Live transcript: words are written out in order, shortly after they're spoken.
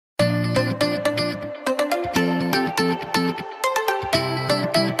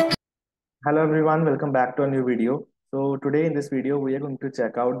Hello everyone, welcome back to a new video. So today in this video, we are going to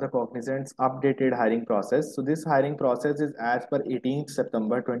check out the Cognizant's updated hiring process. So this hiring process is as per 18th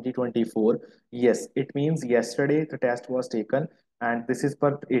September 2024. Yes, it means yesterday the test was taken and this is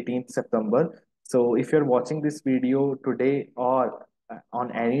per 18th September. So if you're watching this video today or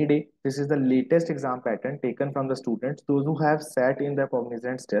on any day, this is the latest exam pattern taken from the students, those who have sat in the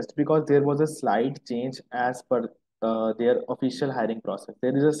Cognizant's test because there was a slight change as per their official hiring process.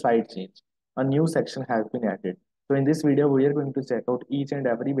 There is a slight change, a new section has been added. So in this video, we are going to check out each and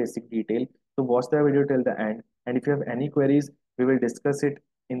every basic detail. So watch the video till the end. And if you have any queries, we will discuss it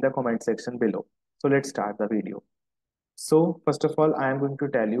in the comment section below. So let's start the video. So first of all, I am going to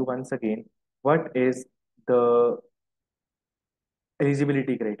tell you once again, what is the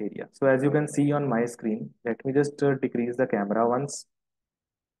eligibility criteria. So as you can see on my screen, let me just decrease the camera once.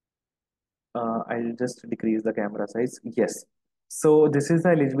 I'll just decrease the camera size. Yes. So this is the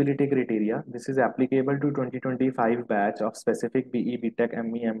eligibility criteria. This is applicable to 2025 batch of specific BE, BTech,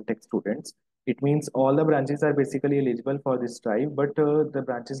 ME, MTech students. It means all the branches are basically eligible for this drive, but the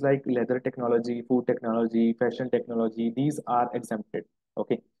branches like leather technology, food technology, fashion technology, these are exempted.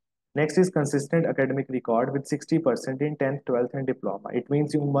 Okay. Next is consistent academic record with 60% in 10th, 12th, and diploma. It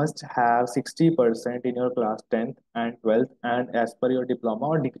means you must have 60% in your class 10th and 12th, and as per your diploma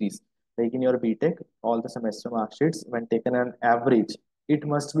or degrees. Like in your BTech, all the semester mark sheets, when taken an average, it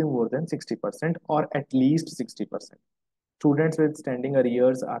must be more than 60% or at least 60%. Students with standing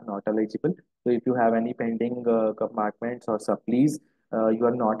arrears are not eligible. So if you have any pending compartments or supplies, you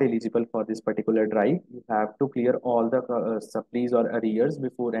are not eligible for this particular drive. You have to clear all the supplies or arrears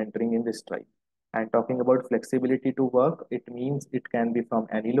before entering in this drive. And talking about flexibility to work, it means it can be from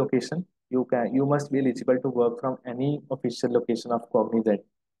any location. You must be eligible to work from any official location of Cognizant.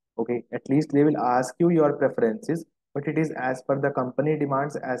 Okay, at least they will ask you your preferences, but it is as per the company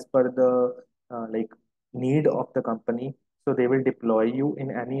demands, as per the like need of the company. So they will deploy you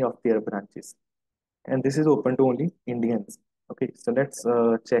in any of their branches, and this is open to only Indians. Okay, so let's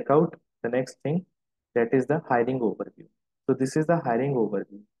check out the next thing, that is the hiring overview. So this is the hiring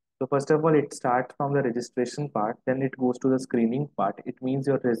overview. So first of all, it starts from the registration part, then it goes to the screening part. It means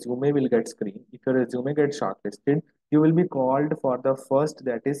your resume will get screened. If your resume gets shortlisted, you will be called for the first,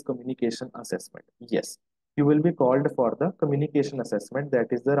 that is communication assessment. Yes, you will be called for the communication assessment, that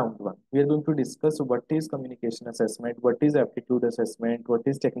is the round one. We are going to discuss what is communication assessment, what is aptitude assessment, what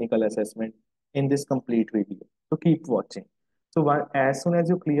is technical assessment in this complete video. So keep watching. So as soon as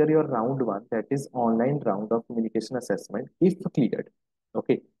you clear your round one, that is online round of communication assessment, if cleared,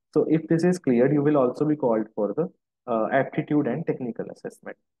 okay. So if this is cleared, you will also be called for the aptitude and technical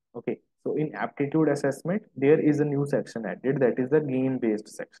assessment. Okay. So in aptitude assessment, there is a new section added, that is the gain based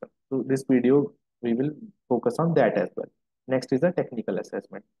section. So this video, we will focus on that as well. Next is the technical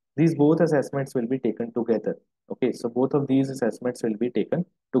assessment. These both assessments will be taken together. Okay. So both of these assessments will be taken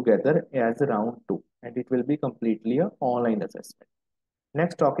together as round two, and it will be completely a online assessment.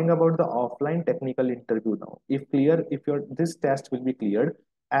 Next, talking about the offline technical interview now. If clear, if your this test will be cleared,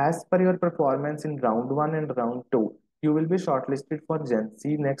 as per your performance in round one and round two, you will be shortlisted for Gen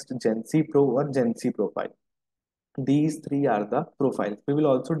C, next Gen C Pro or Gen C profile. These three are the profiles. We will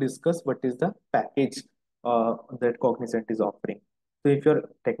also discuss what is the package that Cognizant is offering. So if your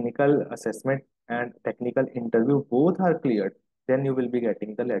technical assessment and technical interview both are cleared, then you will be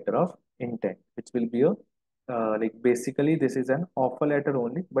getting the letter of intent, which will be a like basically this is an offer letter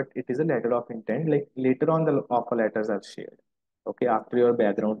only, but it is a letter of intent. Like later on, the offer letters are shared. Okay, after your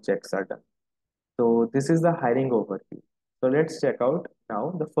background checks are done. So this is the hiring overview. So let's check out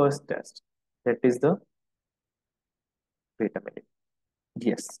now the first test. That is the wait a minute.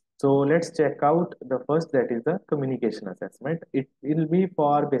 Yes. So let's check out the first, that is the communication assessment. It will be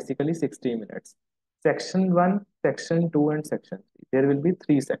for basically 60 minutes. Section 1, Section 2, and Section 3. There will be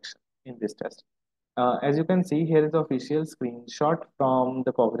three sections in this test. As you can see, here is the official screenshot from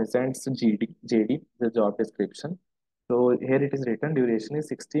the Cognizant's JD, the job description. So here it is written, duration is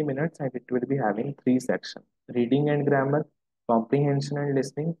 60 minutes and it will be having three sections: reading and grammar, comprehension and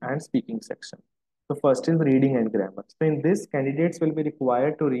listening, and speaking section. So first is reading and grammar. So in this, candidates will be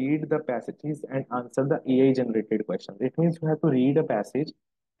required to read the passages and answer the AI generated questions. It means you have to read a passage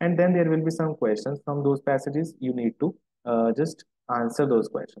and then there will be some questions from those passages. You need to just answer those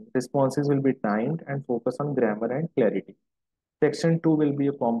questions. Responses will be timed and focus on grammar and clarity. Section 2 will be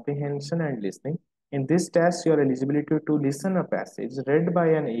a comprehension and listening. In this test, your eligibility to listen a passage read by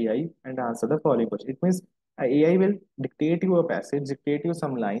an AI and answer the following question. It means AI will dictate you a passage, dictate you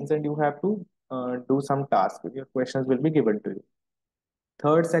some lines, and you have to do some task. Your questions will be given to you.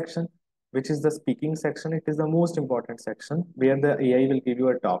 Third section, which is the speaking section, it is the most important section where the AI will give you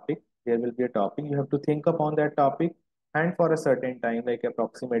a topic There will be a topic. You have to think upon that topic, and for a certain time, like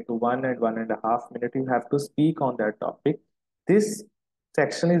approximate to 1 and 1.5 minutes, you have to speak on that topic. This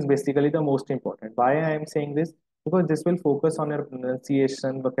section is basically the most important. Why I am saying this? Because this will focus on your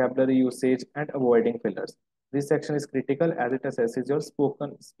pronunciation, vocabulary usage, and avoiding fillers. This section is critical as it assesses your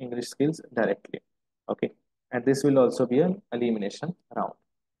spoken English skills directly. Okay, and this will also be an elimination round.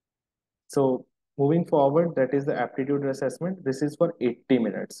 So moving forward, that is the aptitude assessment. This is for 80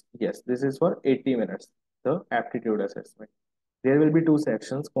 minutes. Yes, this is for 80 minutes, the aptitude assessment. There will be two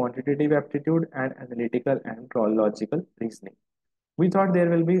sections, quantitative aptitude and analytical and logical reasoning. We thought there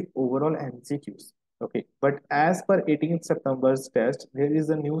will be overall MCQs. Okay, but as per 18th September's test, there is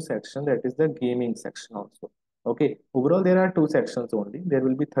a new section, that is the gaming section also. Okay, overall there are two sections only. There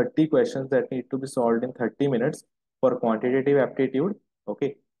will be 30 questions that need to be solved in 30 minutes for quantitative aptitude.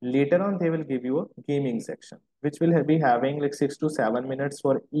 Okay, later on they will give you a gaming section, which will be having like 6 to 7 minutes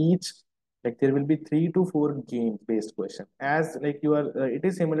for each. Like there will be 3 to 4 game based question, as like you are it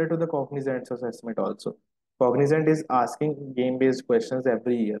is similar to the cognizance assessment also. Cognizant is asking game-based questions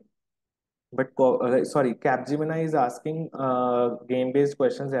every year, but sorry, Capgemini is asking game-based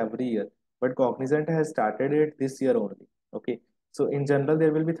questions every year, but Cognizant has started it this year only. Okay, so in general,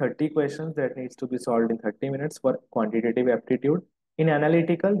 there will be 30 questions that needs to be solved in 30 minutes for quantitative aptitude. In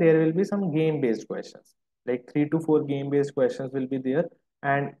analytical, there will be some game-based questions, like 3 to 4 game-based questions will be there,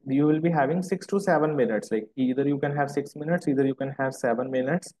 and you will be having 6 to 7 minutes. Like either you can have 6 minutes, either you can have 7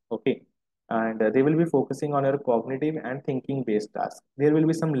 minutes. Okay, and they will be focusing on your cognitive and thinking based tasks. There will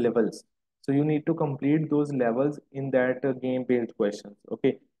be some levels, so you need to complete those levels in that game based questions.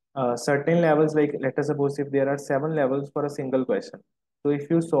 Okay, certain levels, like let us suppose if there are 7 levels for a single question, so if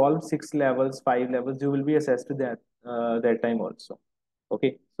you solve 6 levels, 5 levels, you will be assessed to that time also.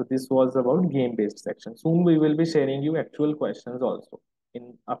 Okay, so this was about game based section. Soon we will be sharing you actual questions also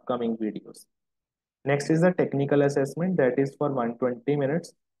in upcoming videos. Next is the technical assessment, that is for 120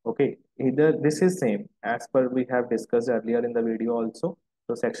 minutes. Okay, either this is same as per we have discussed earlier in the video also.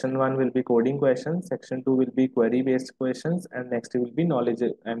 So section 1 will be coding questions, section 2 will be query based questions, and next will be knowledge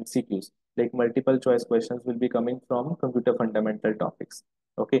MCQs. Like multiple choice questions will be coming from computer fundamental topics.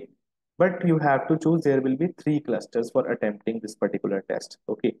 Okay, but you have to choose. There will be 3 clusters for attempting this particular test.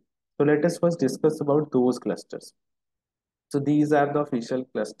 Okay, so let us first discuss about those clusters. So these are the official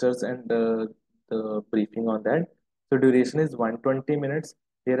clusters and the briefing on that. So duration is 120 minutes.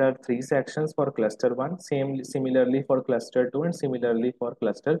 There are 3 sections for cluster 1, similarly for cluster 2, and similarly for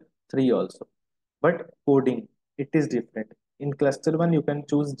cluster 3 also. But coding, it is different. In cluster 1, you can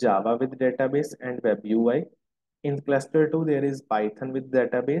choose Java with database and web UI. In cluster 2, there is Python with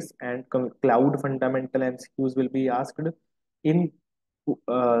database and cloud fundamental MCQs will be asked. In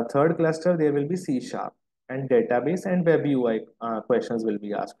third cluster, there will be C sharp and database and web UI questions will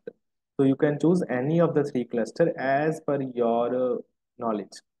be asked. So you can choose any of the 3 cluster as per your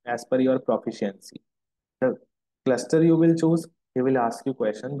knowledge, as per your proficiency. The cluster you will choose, he will ask you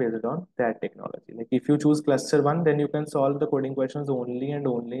question based on that technology. Like if you choose cluster 1, then you can solve the coding questions only and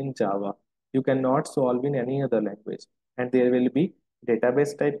only in Java. You cannot solve in any other language. And there will be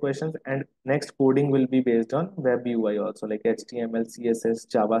database type questions, and next coding will be based on web UI also, like HTML, CSS,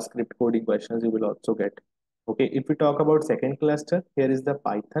 JavaScript coding questions you will also get. Okay, if we talk about second cluster, here is the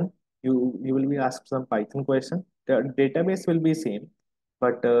Python. You will be asked some Python question. The database will be same,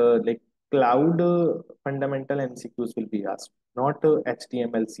 but like cloud fundamental MCQs will be asked, not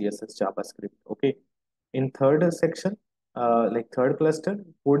HTML, CSS, JavaScript. Okay. In third section, like third cluster,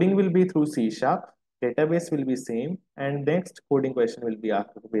 coding will be through C sharp, database will be same, and next coding question will be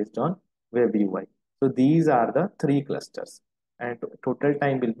asked based on web UI. So these are the 3 clusters, and total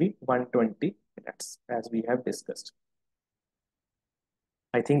time will be 120 minutes, as we have discussed.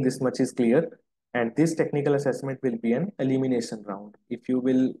 I think this much is clear. And this technical assessment will be an elimination round. If you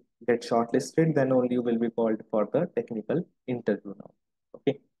will get shortlisted, then only you will be called for the technical interview now.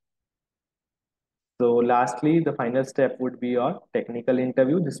 Okay. So lastly, the final step would be your technical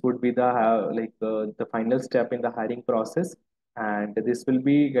interview. This would be the final step in the hiring process, and this will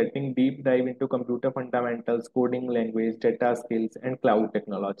be getting deep dive into computer fundamentals, coding language, data skills, and cloud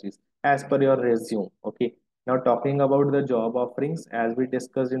technologies as per your resume. Okay. Now talking about the job offerings, as we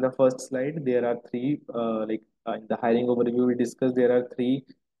discussed in the first slide, there are three. In the hiring overview, we discussed there are 3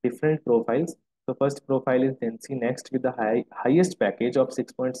 different profiles. So first profile is Gen Z Next with the highest package of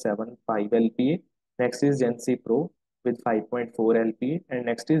 6.75 LPA. Next is Gen Z Pro with 5.4 LPA, and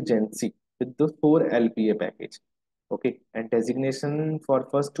next is Gen Z with the 4 LPA package. Okay, and designation for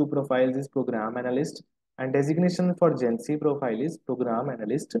first 2 profiles is Program Analyst, and designation for Gen Z profile is Program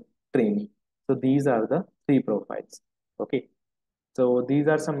Analyst Trainee. So these are the 3 profiles. Okay, So these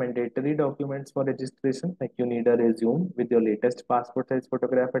are some mandatory documents for registration. Like you need a resume with your latest passport size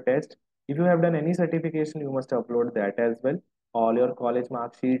photograph attached. If you have done any certification, you must upload that as well. All your college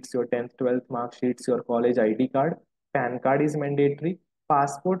mark sheets, your 10th, 12th mark sheets, your college ID card, PAN card is mandatory.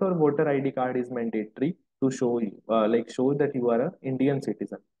 Passport or voter ID card is mandatory to show you, show that you are a Indian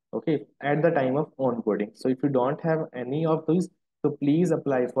citizen. Okay, at the time of onboarding. So if you don't have any of these, so please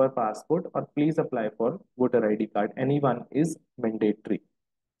apply for passport or please apply for voter ID card. Anyone is mandatory.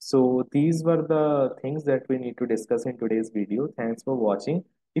 So these were the things that we need to discuss in today's video. Thanks for watching.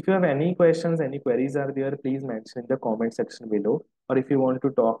 If you have any questions, any queries are there, please mention in the comment section below. Or if you want to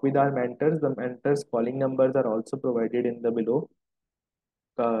talk with our mentors, the mentors calling numbers are also provided in the below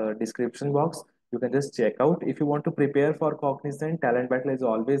description box. You can just check out. If you want to prepare for Cognizant, Talent Battle is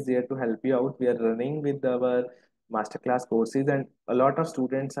always there to help you out. We are running with our masterclass courses, and a lot of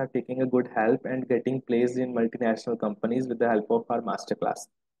students are taking a good help and getting placed in multinational companies with the help of our masterclass.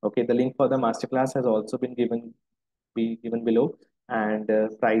 Okay, the link for the masterclass has also been given below, and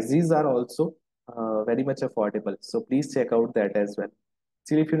prices are also very much affordable. So please check out that as well.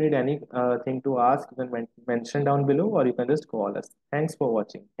 Still, if you need any thing to ask, you can mention down below, or you can just call us. Thanks for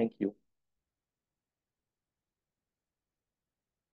watching. Thank you.